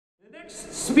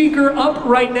Next speaker up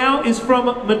right now is from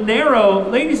Monero.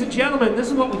 Ladies and gentlemen, this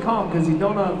is what we call him because he's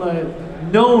known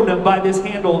by this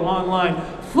handle online.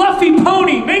 Fluffy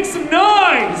Pony, make some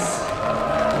noise!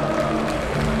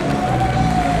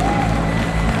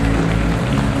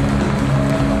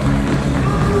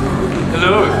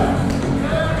 Hello.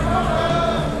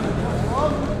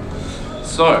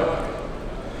 So,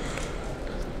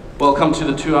 welcome to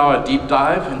the 2-hour deep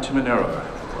dive into Monero.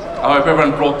 I hope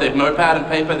everyone brought their notepad and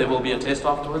paper. There will be a test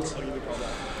afterwards.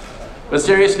 But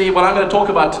seriously, what I'm going to talk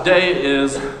about today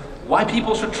is why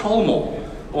people should troll more,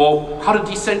 or how to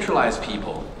decentralize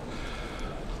people.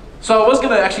 So I was going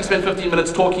to actually spend 15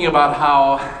 minutes talking about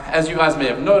how, as you guys may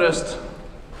have noticed,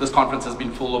 this conference has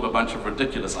been full of a bunch of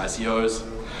ridiculous ICOs,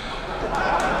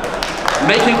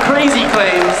 making crazy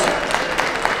claims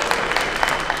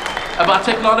about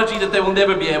technology that they will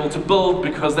never be able to build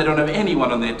because they don't have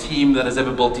anyone on their team that has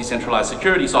ever built decentralized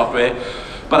security software,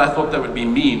 but I thought that would be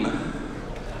mean.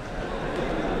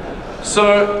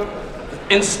 So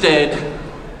instead,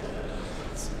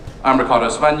 I'm Riccardo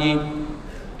Spagni.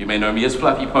 You may know me as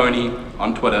Fluffy Pony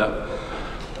on Twitter,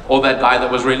 or that guy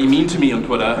that was really mean to me on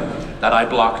Twitter that I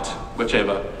blocked,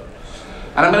 whichever.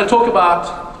 And I'm going to talk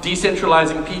about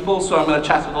decentralizing people, so I'm going to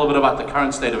chat a little bit about the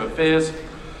current state of affairs,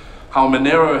 how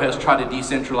Monero has tried to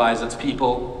decentralize its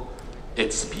people,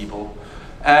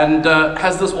 and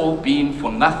has this all been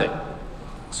for nothing?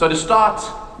 So to start,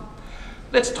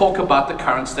 let's talk about the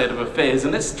current state of affairs,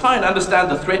 and let's try and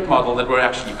understand the threat model that we're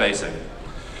actually facing.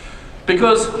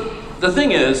 Because the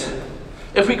thing is,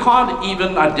 if we can't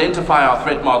even identify our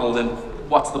threat model, then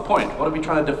what's the point? What are we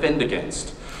trying to defend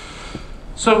against?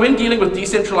 So when dealing with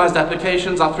decentralized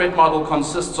applications, our threat model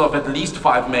consists of at least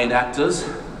 5 main actors: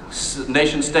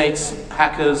 nation states,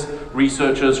 hackers,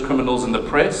 researchers, criminals, and the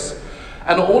press.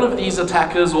 And all of these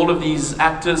attackers, all of these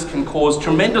actors can cause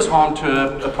tremendous harm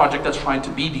to a project that's trying to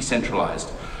be decentralized.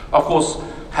 Of course,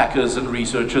 hackers and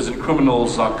researchers and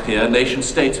criminals are clear. Nation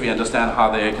states, we understand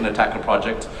how they can attack a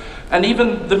project. And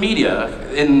even the media,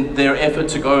 in their effort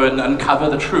to go and uncover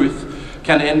the truth,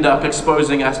 can end up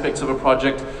exposing aspects of a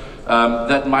project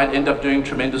that might end up doing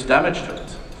tremendous damage to it.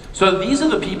 So these are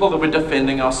the people that we're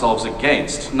defending ourselves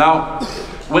against. Now,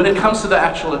 when it comes to the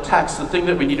actual attacks, the thing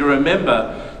that we need to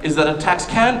remember is that attacks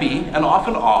can be, and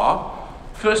often are,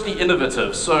 firstly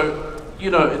innovative. So,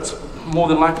 you know, it's more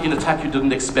than likely an attack you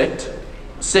didn't expect.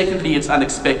 Secondly, it's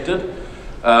unexpected.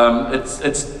 You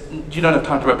don't have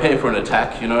time to prepare for an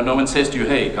attack. You know, no one says to you,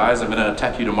 hey guys, I'm going to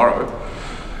attack you tomorrow.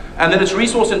 And then it's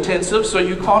resource intensive, so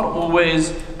you can't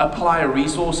always apply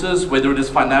resources, whether it is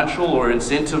financial or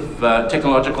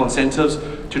technological incentives,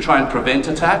 to try and prevent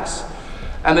attacks.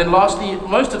 And then lastly,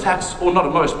 most attacks, or not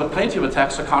most, but plenty of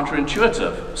attacks are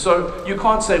counterintuitive. So you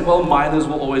can't say, well, miners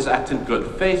will always act in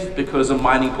good faith because a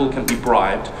mining pool can be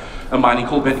bribed, a mining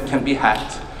pool can be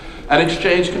hacked, an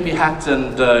exchange can be hacked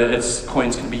and its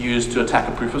coins can be used to attack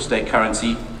a proof-of-stake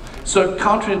currency. So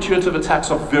counterintuitive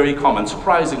attacks are very common,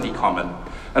 surprisingly common.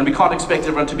 And we can't expect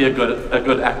everyone to be a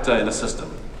good actor in a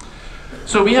system.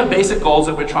 So we have basic goals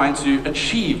that we're trying to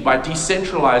achieve by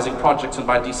decentralizing projects and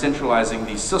by decentralizing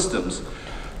these systems.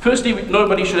 Firstly,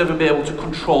 nobody should ever be able to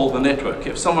control the network.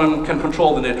 If someone can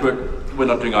control the network, we're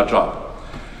not doing our job.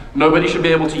 Nobody should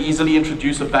be able to easily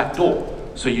introduce a backdoor,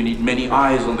 so you need many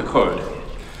eyes on the code.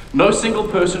 No single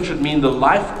person should mean the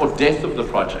life or death of the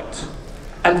project.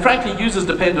 And frankly, users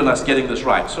depend on us getting this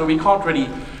right, so we can't really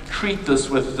treat this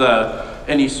with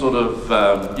any sort of,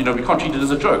 we can't treat it as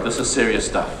a joke. This is serious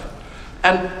stuff.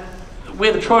 And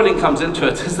where the trolling comes into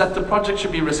it is that the project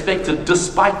should be respected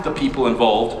despite the people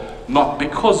involved, not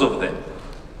because of them.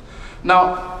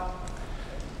 Now,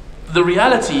 the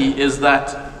reality is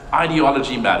that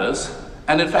ideology matters,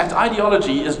 and in fact,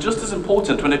 ideology is just as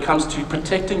important when it comes to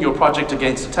protecting your project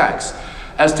against attacks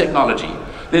as technology.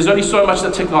 There's only so much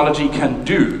that technology can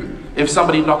do. If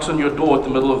somebody knocks on your door at the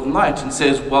middle of the night and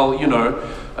says, well, you know,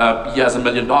 he has $1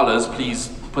 million, please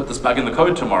put this bug in the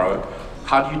code tomorrow,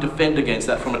 how do you defend against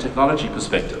that from a technology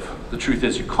perspective? The truth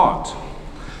is you can't.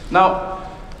 Now,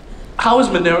 how has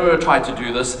Monero tried to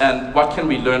do this, and what can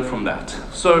we learn from that?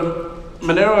 So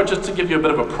Monero, just to give you a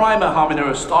bit of a primer how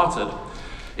Monero started,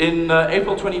 in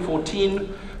April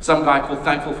 2014, some guy called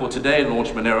Thankful for Today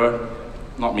launched Monero,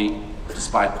 not me,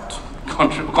 despite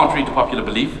contrary to popular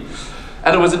belief.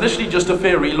 And it was initially just a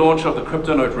fair relaunch of the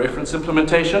CryptoNote reference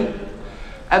implementation.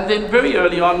 And then very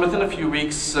early on, within a few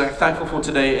weeks, Thankful for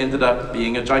Today ended up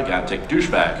being a gigantic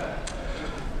douchebag.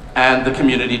 And the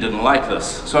community didn't like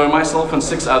this. So myself and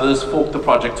 6 others forked the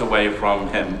project away from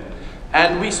him.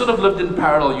 And we sort of lived in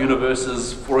parallel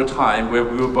universes for a time where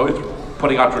we were both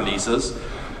putting out releases.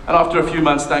 And after a few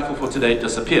months, Thankful for Today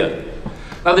disappeared.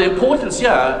 Now the importance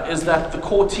here is that the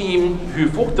core team who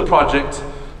forked the project,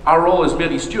 our role is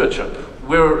merely stewardship.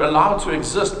 We're allowed to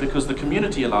exist because the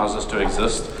community allows us to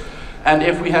exist. And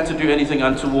if we had to do anything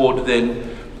untoward,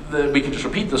 then we can just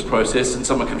repeat this process and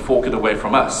someone can fork it away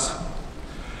from us.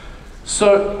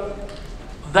 So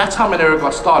that's how Monero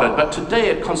got started, but today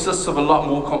it consists of a lot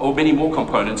more, or many more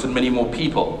components and many more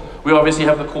people. We obviously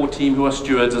have the core team who are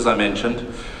stewards, as I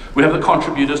mentioned. We have the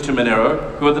contributors to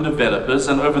Monero, who are the developers,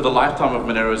 and over the lifetime of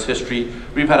Monero's history,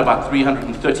 we've had about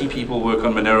 330 people work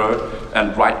on Monero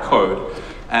and write code.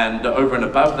 And over and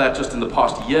above that, just in the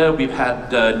past year, we've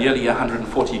had nearly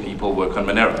 140 people work on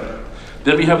Monero.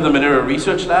 Then we have the Monero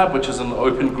Research Lab, which is an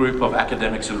open group of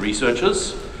academics and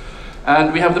researchers.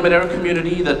 And we have the Monero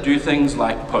community that do things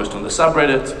like post on the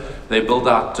subreddit, they build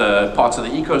out parts of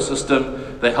the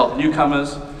ecosystem, they help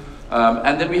newcomers.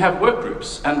 And then we have work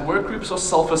groups, and work groups are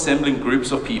self-assembling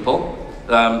groups of people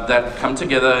that come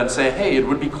together and say, hey, it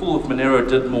would be cool if Monero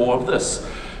did more of this.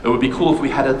 It would be cool if we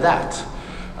had that.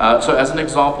 So as an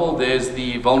example, there's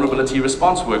the vulnerability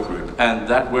response work group, and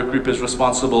that work group is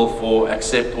responsible for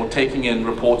taking in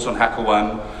reports on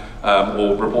HackerOne,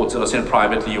 or reports that are sent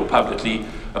privately or publicly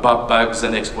about bugs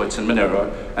and exploits in Monero,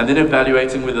 and then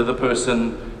evaluating whether the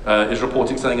person is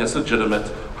reporting something that's legitimate,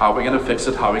 how we're going to fix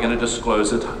it, how we're going to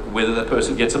disclose it, whether that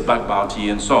person gets a bug bounty,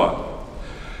 and so on.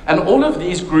 And all of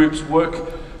these groups work,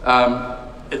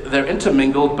 they're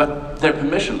intermingled, but they're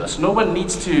permissionless. No one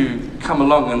needs to come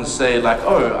along and say like,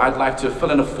 oh, I'd like to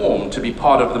fill in a form to be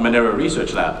part of the Monero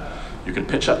Research Lab. You can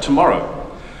pitch up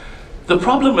tomorrow. The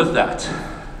problem with that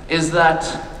is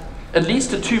that it leads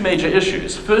to two major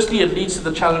issues. Firstly, it leads to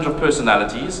the challenge of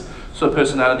personalities, so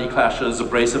personality clashes,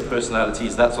 abrasive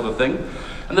personalities, that sort of thing,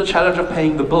 and the challenge of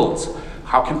paying the bills.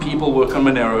 How can people work on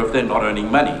Monero if they're not earning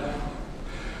money?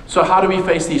 So how do we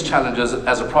face these challenges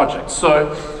as a project?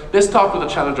 So let's start with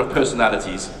the challenge of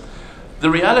personalities. The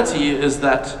reality is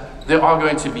that there are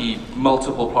going to be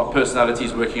multiple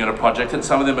personalities working on a project, and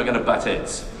some of them are going to butt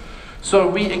heads. So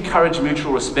we encourage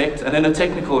mutual respect, and in a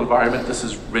technical environment this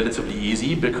is relatively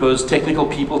easy because technical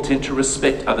people tend to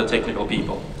respect other technical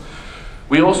people.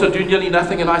 We also do nearly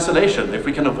nothing in isolation if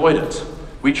we can avoid it.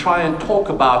 We try and talk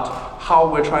about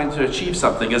how we're trying to achieve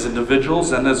something as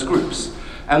individuals and as groups.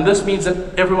 And this means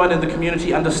that everyone in the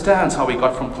community understands how we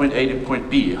got from point A to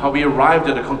point B, how we arrived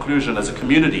at a conclusion as a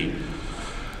community.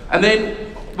 And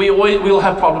then we'll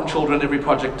have problem children, every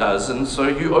project does, and so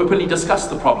you openly discuss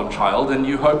the problem child and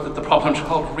you hope that the problem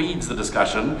child reads the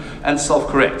discussion and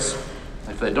self-corrects.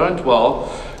 If they don't,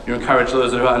 well, you encourage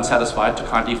those who are unsatisfied to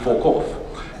kindly fork off.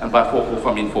 And by fork off,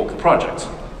 I mean fork the project.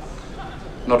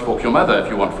 Not fork your mother if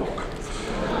you want fork.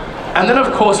 And then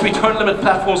of course, we don't limit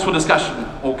platforms for discussion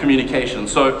or communication.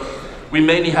 So we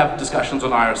mainly have discussions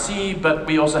on IRC, but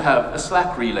we also have a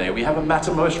Slack relay, we have a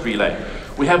Mattermost relay,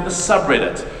 we have the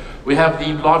subreddit, we have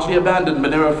the largely abandoned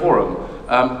Monero forum,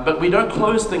 but we don't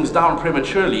close things down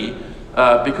prematurely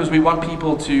because we want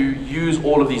people to use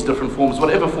all of these different forms,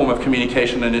 whatever form of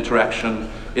communication and interaction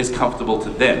is comfortable to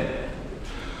them.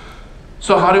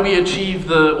 So how do we achieve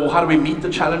how do we meet the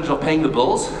challenge of paying the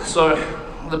bills? So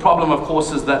the problem, of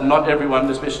course, is that not everyone,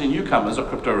 especially newcomers, are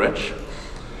crypto rich.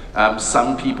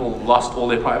 Some people lost all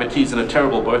their private keys in a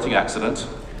terrible boating accident.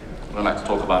 I don't like to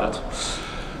talk about it.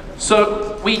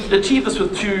 So we achieve this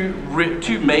with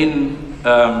two main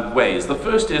ways. The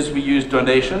first is we use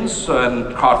donations and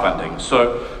crowdfunding.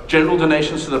 So general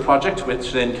donations to the project,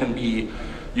 which then can be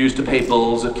used to pay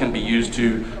bills, it can be used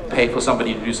to pay for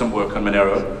somebody to do some work on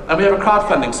Monero. And we have a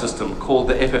crowdfunding system called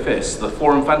the FFS, the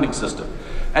Forum Funding System.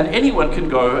 And anyone can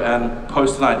go and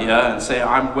post an idea and say,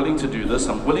 I'm willing to do this,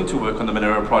 I'm willing to work on the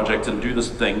Monero project and do this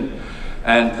thing,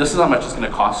 and this is how much it's going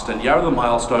to cost, and here are the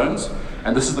milestones,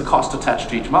 and this is the cost attached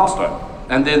to each milestone.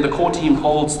 And then the core team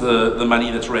holds the money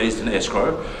that's raised in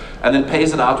escrow, and then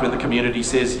pays it out when the community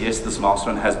says, yes, this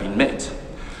milestone has been met.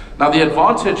 Now the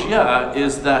advantage here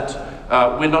is that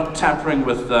we're not tampering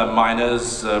with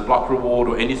miners, block reward,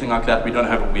 or anything like that. We don't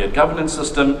have a weird governance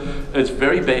system. It's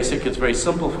very basic, it's very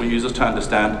simple for users to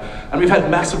understand. And we've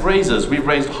had massive raises. We've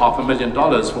raised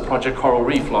 $500,000 for Project Coral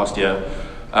Reef last year.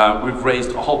 We've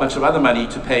raised a whole bunch of other money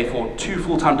to pay for 2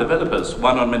 full-time developers,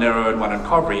 one on Monero and one on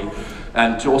Covery,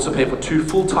 and to also pay for 2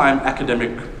 full-time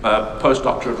academic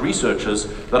postdoctorate researchers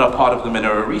that are part of the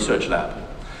Monero Research Lab.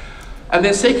 And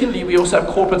then secondly, we also have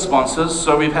corporate sponsors.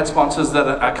 So we've had sponsors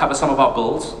that cover some of our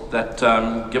builds, that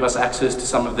give us access to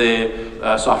some of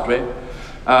their software.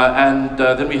 And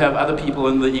then we have other people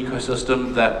in the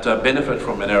ecosystem that benefit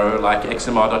from Monero, like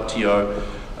XMR.to,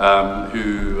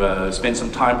 who spend some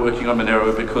time working on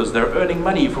Monero because they're earning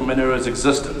money from Monero's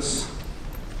existence.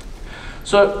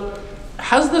 So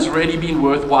has this really been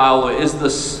worthwhile, or is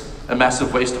this a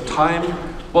massive waste of time?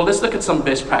 Well, let's look at some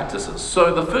best practices.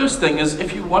 So the first thing is,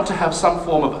 if you want to have some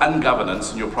form of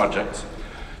ungovernance in your project,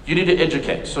 you need to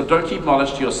educate, so don't keep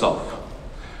knowledge to yourself.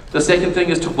 The second thing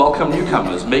is to welcome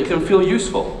newcomers, make them feel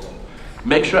useful.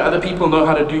 Make sure other people know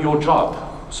how to do your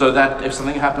job, so that if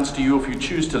something happens to you, if you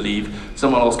choose to leave,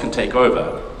 someone else can take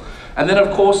over. And then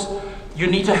of course, you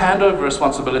need to hand over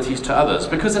responsibilities to others,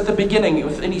 because at the beginning,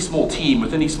 with any small team,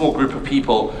 with any small group of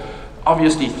people,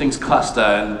 obviously things cluster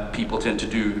and people tend to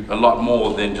do a lot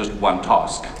more than just one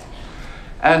task.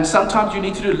 And sometimes you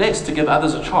need to do less to give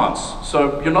others a chance.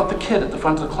 So you're not the kid at the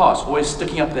front of the class, always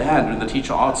sticking up their hand when the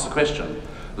teacher asks a question.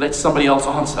 Let somebody else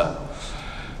answer.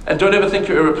 And don't ever think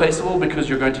you're irreplaceable, because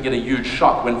you're going to get a huge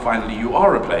shock when finally you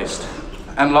are replaced.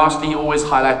 And lastly, always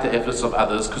highlight the efforts of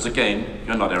others, because again,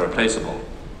 you're not irreplaceable.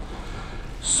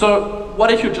 So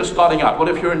what if you're just starting out? What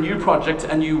if you're a new project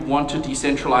and you want to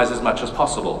decentralize as much as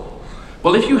possible?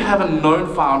 Well, if you have a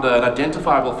known founder, an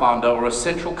identifiable founder, or a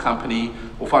central company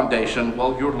or foundation,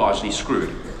 well, you're largely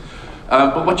screwed.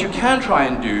 But what you can try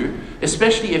and do,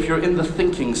 especially if you're in the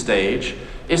thinking stage,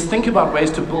 is think about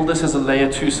ways to build this as a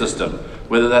layer 2 system,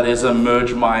 whether that is a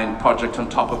merge mine project on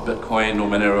top of Bitcoin or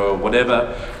Monero or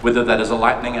whatever, whether that is a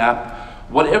Lightning app,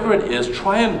 whatever it is,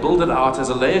 try and build it out as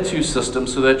a layer 2 system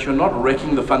so that you're not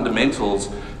wrecking the fundamentals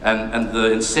and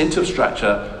the incentive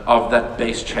structure of that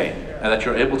base chain, and that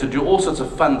you're able to do all sorts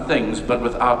of fun things, but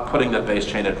without putting that base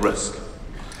chain at risk.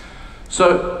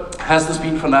 So, has this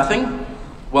been for nothing?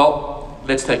 Well,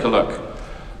 let's take a look.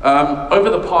 Over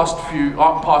the past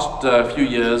few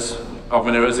years of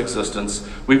Monero's existence,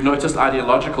 we've noticed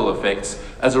ideological effects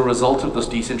as a result of this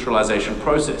decentralization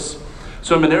process.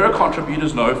 So Monero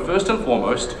contributors know, first and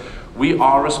foremost, we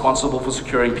are responsible for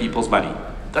securing people's money.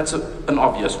 That's an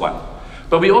obvious one.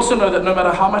 But we also know that no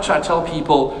matter how much I tell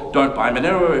people, don't buy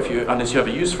Monero unless you have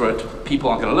a use for it, people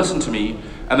aren't going to listen to me,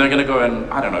 and they're going to go and,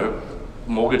 I don't know,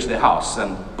 mortgage their house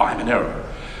and buy Monero.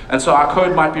 And so our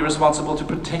code might be responsible to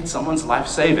protect someone's life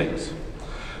savings.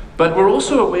 But we're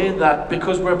also aware that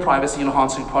because we're a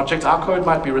privacy-enhancing project, our code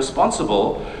might be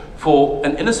responsible for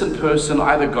an innocent person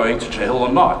either going to jail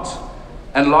or not.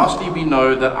 And lastly, we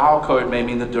know that our code may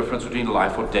mean the difference between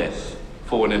life or death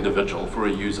for an individual, for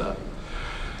a user.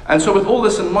 And so with all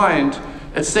this in mind,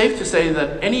 it's safe to say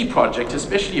that any project,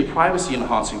 especially a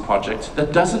privacy-enhancing project,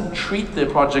 that doesn't treat their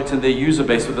project and their user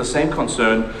base with the same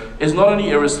concern is not only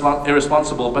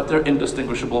irresponsible, but they're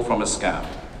indistinguishable from a scam.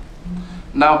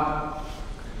 Now,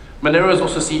 Monero has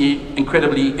also seen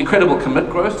incredible commit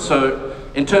growth. So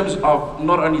in terms of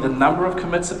not only the number of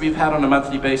commits that we've had on a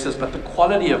monthly basis, but the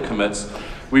quality of commits,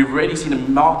 we've really seen a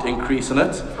marked increase in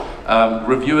it.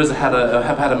 Reviewers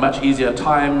have had a much easier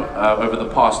time over the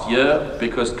past year,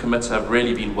 because commits have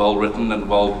really been well written and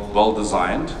well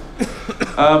designed.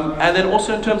 And then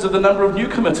also in terms of the number of new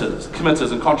committers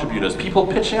and contributors, people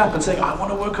pitching up and saying, I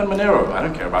want to work on Monero, I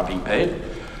don't care about being paid.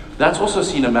 That's also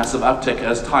seen a massive uptick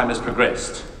as time has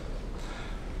progressed.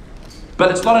 But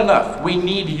it's not enough. We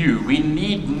need you. We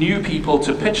need new people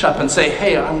to pitch up and say,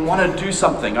 hey, I want to do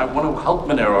something. I want to help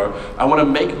Monero. I want to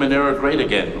make Monero great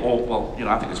again. Or, well,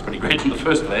 I think it's pretty great in the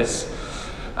first place.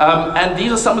 And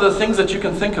these are some of the things that you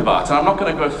can think about. And I'm not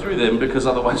going to go through them, because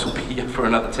otherwise we'll be here for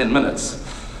another 10 minutes.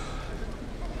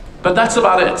 But that's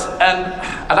about it. And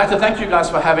I'd like to thank you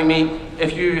guys for having me.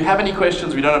 If you have any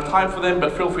questions, we don't have time for them,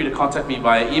 but feel free to contact me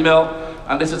via email,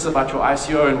 unless it's about your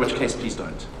ICO, in which case, please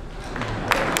don't.